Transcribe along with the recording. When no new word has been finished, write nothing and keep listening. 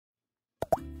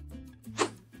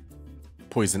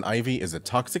Poison ivy is a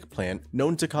toxic plant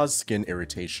known to cause skin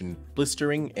irritation,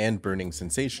 blistering, and burning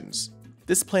sensations.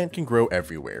 This plant can grow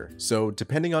everywhere, so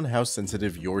depending on how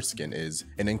sensitive your skin is,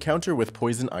 an encounter with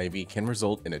poison ivy can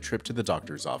result in a trip to the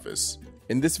doctor's office.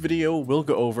 In this video, we'll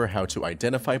go over how to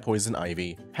identify poison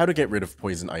ivy, how to get rid of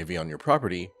poison ivy on your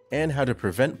property, and how to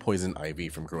prevent poison ivy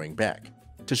from growing back.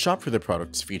 To shop for the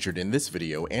products featured in this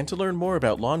video and to learn more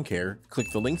about lawn care, click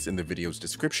the links in the video's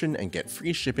description and get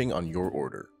free shipping on your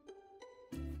order.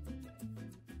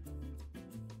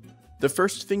 The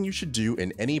first thing you should do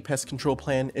in any pest control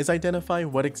plan is identify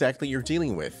what exactly you're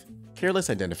dealing with. Careless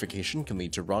identification can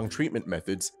lead to wrong treatment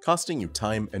methods, costing you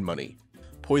time and money.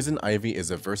 Poison ivy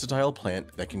is a versatile plant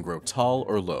that can grow tall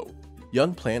or low.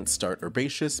 Young plants start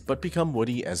herbaceous but become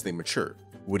woody as they mature.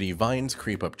 Woody vines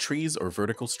creep up trees or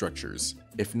vertical structures.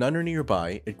 If none are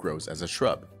nearby, it grows as a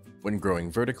shrub. When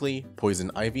growing vertically, poison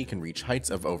ivy can reach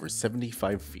heights of over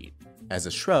 75 feet. As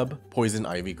a shrub, poison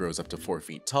ivy grows up to 4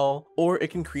 feet tall, or it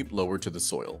can creep lower to the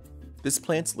soil. This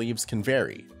plant's leaves can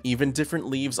vary. Even different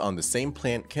leaves on the same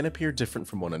plant can appear different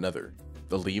from one another.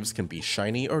 The leaves can be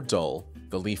shiny or dull,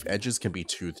 the leaf edges can be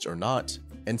toothed or not,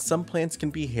 and some plants can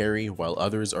be hairy while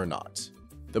others are not.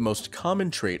 The most common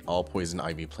trait all poison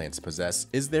ivy plants possess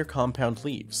is their compound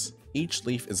leaves. Each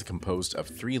leaf is composed of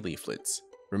 3 leaflets.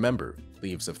 Remember,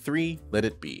 leaves of 3, let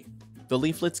it be. The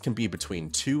leaflets can be between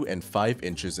 2 and 5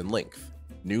 inches in length.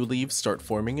 New leaves start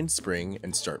forming in spring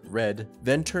and start red,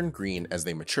 then turn green as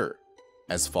they mature.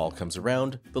 As fall comes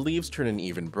around, the leaves turn an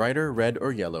even brighter red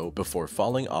or yellow before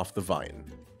falling off the vine.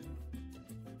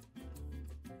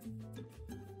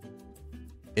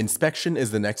 Inspection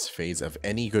is the next phase of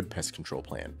any good pest control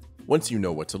plan. Once you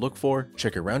know what to look for,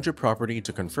 check around your property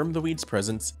to confirm the weed's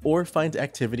presence or find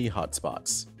activity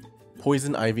hotspots.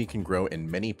 Poison ivy can grow in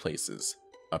many places.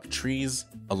 Up trees,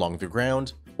 along the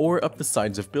ground, or up the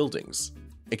sides of buildings.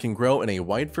 It can grow in a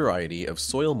wide variety of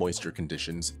soil moisture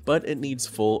conditions, but it needs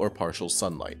full or partial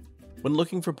sunlight. When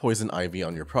looking for poison ivy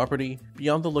on your property, be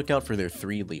on the lookout for their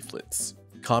 3 leaflets.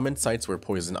 Common sites where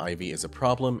poison ivy is a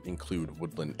problem include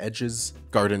woodland edges,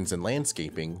 gardens and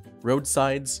landscaping,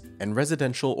 roadsides, and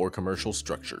residential or commercial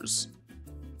structures.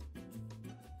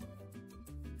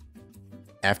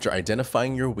 After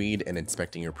identifying your weed and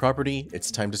inspecting your property, it's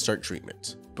time to start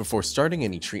treatment. Before starting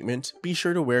any treatment, be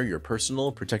sure to wear your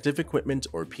personal protective equipment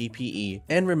or PPE,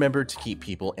 and remember to keep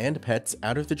people and pets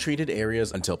out of the treated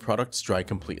areas until products dry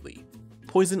completely.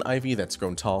 Poison ivy that's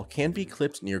grown tall can be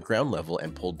clipped near ground level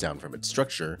and pulled down from its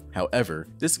structure. However,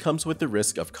 this comes with the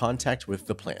risk of contact with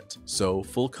the plant, so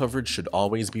full coverage should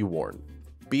always be worn.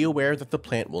 Be aware that the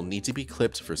plant will need to be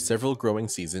clipped for several growing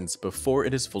seasons before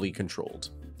it is fully controlled.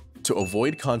 To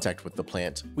avoid contact with the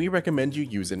plant, we recommend you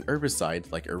use an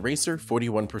herbicide like Eraser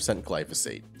 41%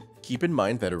 Glyphosate. Keep in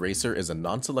mind that Eraser is a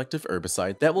non-selective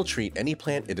herbicide that will treat any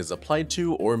plant it is applied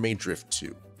to or may drift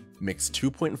to. Mix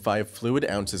 2.5 fluid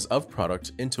ounces of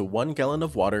product into 1 gallon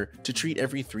of water to treat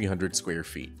every 300 square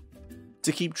feet.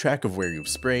 To keep track of where you've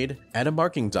sprayed, add a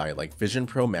marking dye like Vision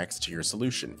Pro Max to your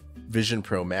solution. Vision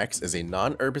Pro Max is a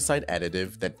non-herbicide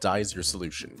additive that dyes your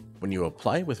solution. When you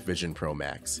apply with Vision Pro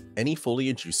Max, any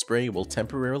foliage you spray will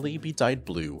temporarily be dyed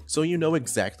blue, so you know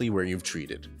exactly where you've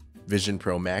treated. Vision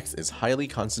Pro Max is highly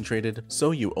concentrated,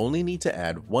 so you only need to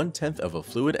add 1/10 of a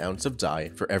fluid ounce of dye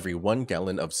for every 1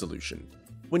 gallon of solution.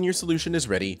 When your solution is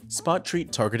ready, spot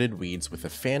treat targeted weeds with a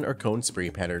fan or cone spray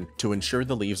pattern to ensure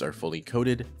the leaves are fully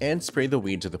coated, and spray the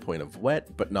weed to the point of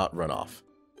wet but not runoff.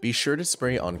 Be sure to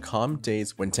spray on calm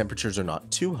days when temperatures are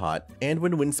not too hot and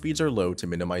when wind speeds are low to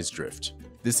minimize drift.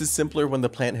 This is simpler when the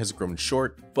plant has grown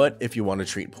short, but if you want to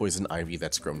treat poison ivy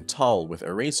that's grown tall with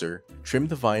Eraser, trim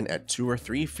the vine at 2 or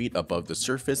 3 feet above the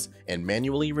surface and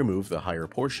manually remove the higher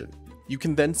portion. You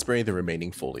can then spray the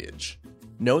remaining foliage.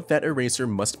 Note that Eraser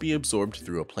must be absorbed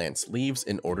through a plant's leaves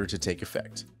in order to take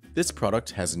effect. This product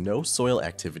has no soil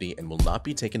activity and will not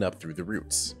be taken up through the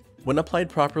roots. When applied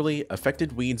properly,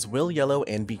 affected weeds will yellow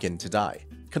and begin to die.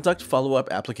 Conduct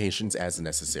follow-up applications as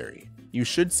necessary. You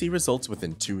should see results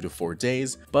within 2 to 4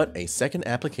 days, but a second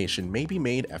application may be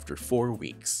made after 4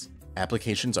 weeks.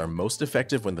 Applications are most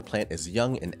effective when the plant is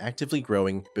young and actively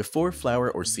growing before flower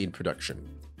or seed production.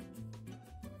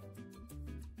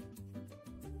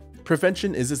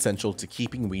 Prevention is essential to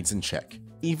keeping weeds in check.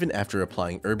 Even after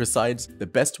applying herbicides, the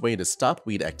best way to stop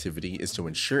weed activity is to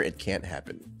ensure it can't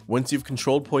happen. Once you've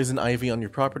controlled poison ivy on your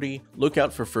property, look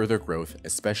out for further growth,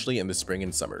 especially in the spring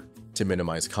and summer. To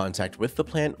minimize contact with the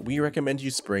plant, we recommend you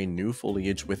spray new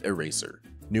foliage with Eraser.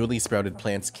 Newly sprouted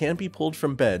plants can be pulled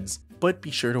from beds, but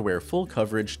be sure to wear full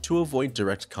coverage to avoid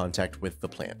direct contact with the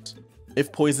plant.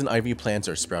 If poison ivy plants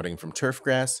are sprouting from turf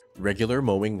grass, regular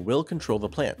mowing will control the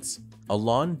plants. A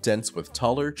lawn dense with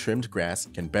taller, trimmed grass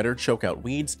can better choke out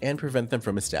weeds and prevent them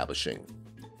from establishing.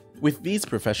 With these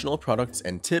professional products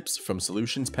and tips from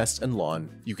Solutions Pest and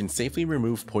Lawn, you can safely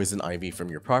remove poison ivy from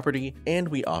your property, and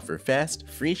we offer fast,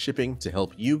 free shipping to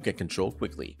help you get control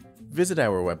quickly. Visit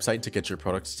our website to get your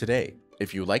products today.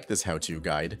 If you like this how-to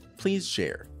guide, please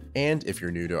share. And if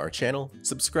you're new to our channel,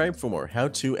 subscribe for more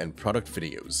how-to and product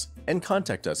videos. And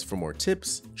contact us for more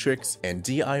tips, tricks, and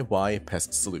DIY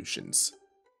pest solutions.